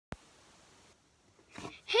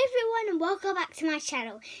Hey everyone and welcome back to my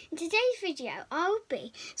channel. In today's video I'll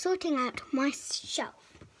be sorting out my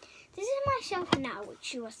shelf. This is my shelf now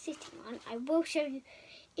which you are sitting on. I will show you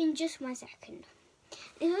in just 1 second.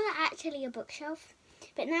 This was actually a bookshelf,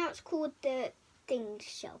 but now it's called the Things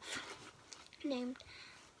shelf, named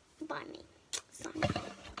by me. So,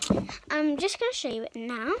 I'm just going to show you it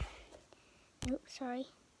now. Oops, sorry.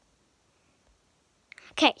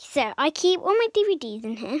 Okay, so I keep all my DVDs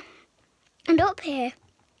in here, and up here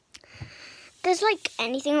there's like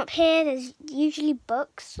anything up here. There's usually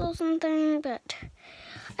books or something, but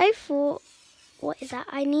I thought, what is that?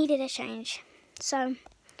 I needed a change. So,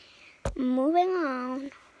 moving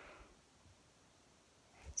on.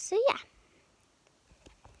 So, yeah.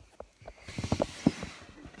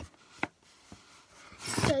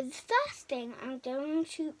 So, the first thing I'm going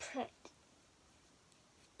to put,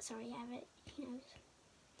 sorry, I have it,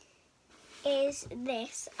 is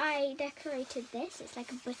this. I decorated this. It's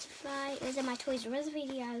like a butterfly. It was in my Toys R Us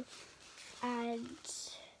video. And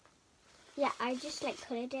yeah, I just like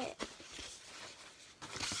coloured it.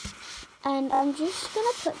 And I'm just going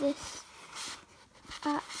to put this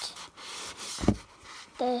at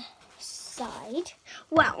the side.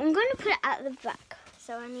 Well, I'm going to put it at the back.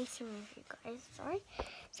 So I need to move you guys. Sorry.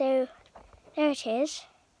 So there it is.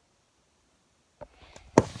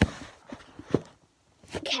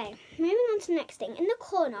 Okay, moving on to the next thing. In the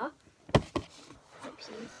corner,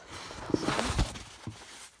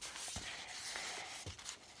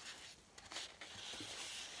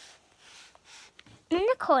 in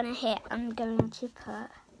the corner here, I'm going to put,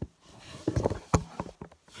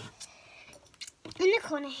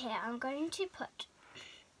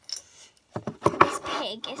 this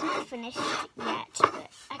pig. It's not finished yet, but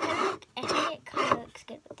I think it kind of looks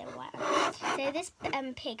good with the white. So this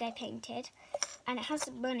pig I painted, and it has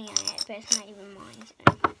some money on it, but it's not even mine. So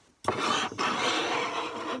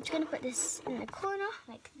I'm just going to put this in the corner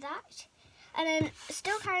like that. And then,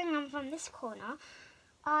 still carrying on from this corner,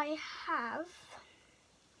 I'm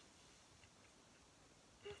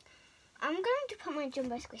going to put my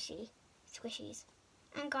jumbo squishies.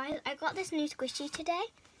 And guys, I got this new squishy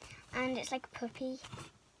today, and it's like a puppy.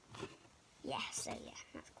 Yeah, so yeah,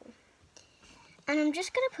 that's cool. And I'm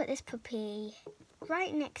just going to put this puppy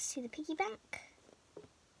right next to the piggy bank.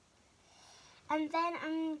 And then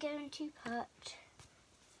I'm going to put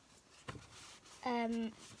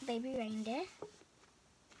baby reindeer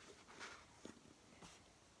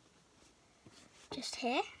just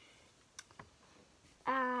here.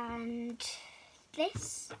 And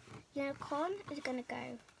this unicorn is going to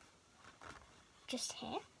go just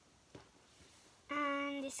here.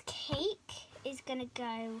 And this cake is going to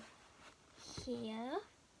go here.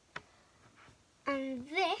 And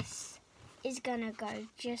this is going to go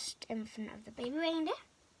just in front of the baby reindeer.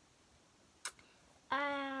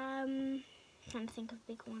 Trying to think of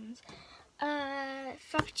big ones.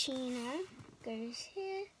 Frappuccino goes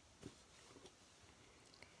here.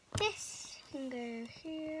 This can go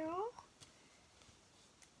here.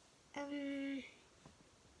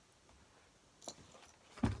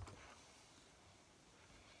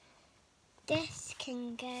 This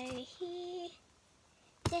can go here.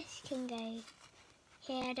 This can go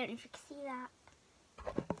here. I don't know if you can see that.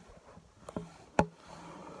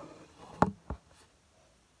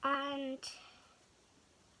 And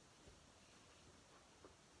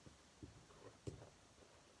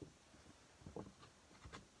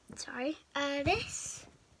sorry, this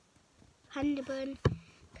panda bun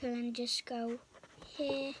can just go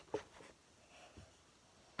here.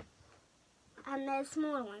 And there's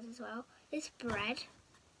smaller ones as well. This bread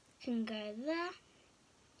can go there.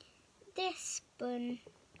 This bun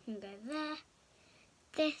can go there.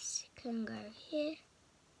 This can go here.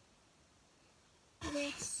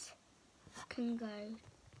 This can go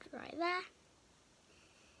right there.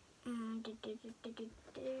 And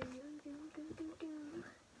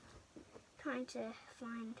trying to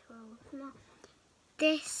find more.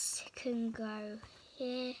 This can go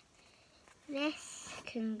here. This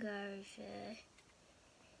can go over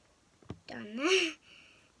down there.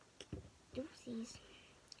 Oopsies.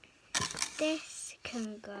 This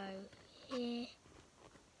can go here.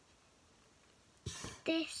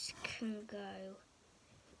 This can go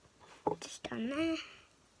just down there.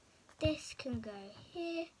 This can go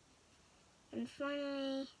here. And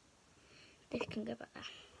finally, this can go back there.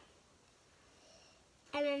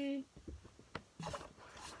 And then,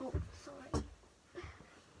 oh, sorry.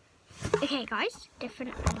 Okay guys,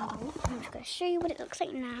 different angle. I'm just going to show you what it looks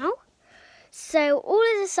like now. So all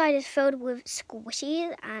of the side is filled with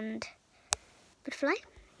squishies and butterfly.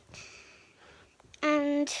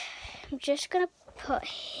 And I'm just going to put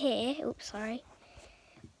here, oops, sorry.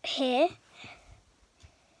 here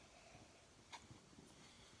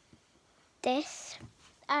this,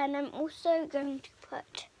 and I'm also going to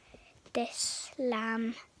put this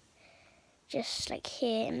lamb just like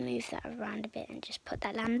here and move that around a bit and just put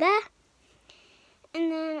that lamb there.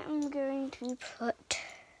 And then I'm going to put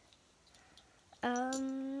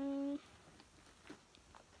oh,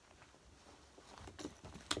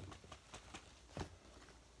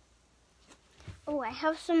 I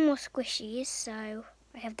have some more squishies, so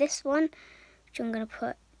I have this one, which I'm going to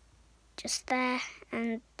put just there,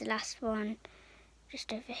 and the last one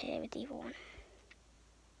just over here with the other one.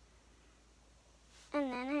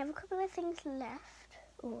 And then I have a couple of things left.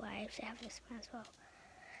 Oh, I actually have this one as well.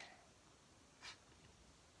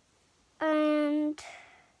 And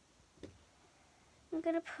I'm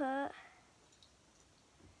going to put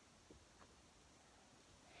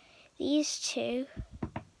these two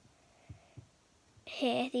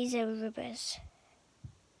here. These are rubbers.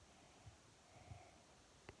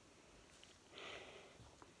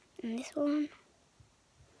 And this one.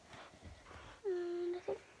 And I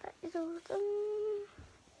think that is all of them.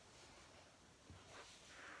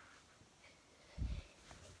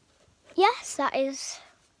 Yes, that is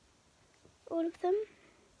all of them.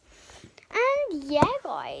 And yeah,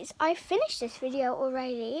 guys, I finished this video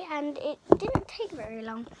already and it didn't take very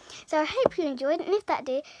long. So I hope you enjoyed it,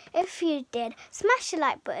 and if you did, smash the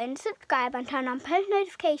like button, subscribe and turn on post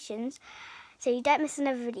notifications so you don't miss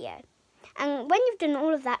another video. And when you've done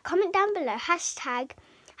all of that, comment down below hashtag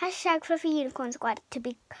Fluffy Unicorn Squad to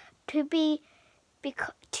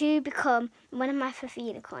become one of my Fluffy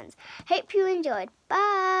Unicorns. Hope you enjoyed.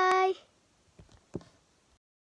 Bye.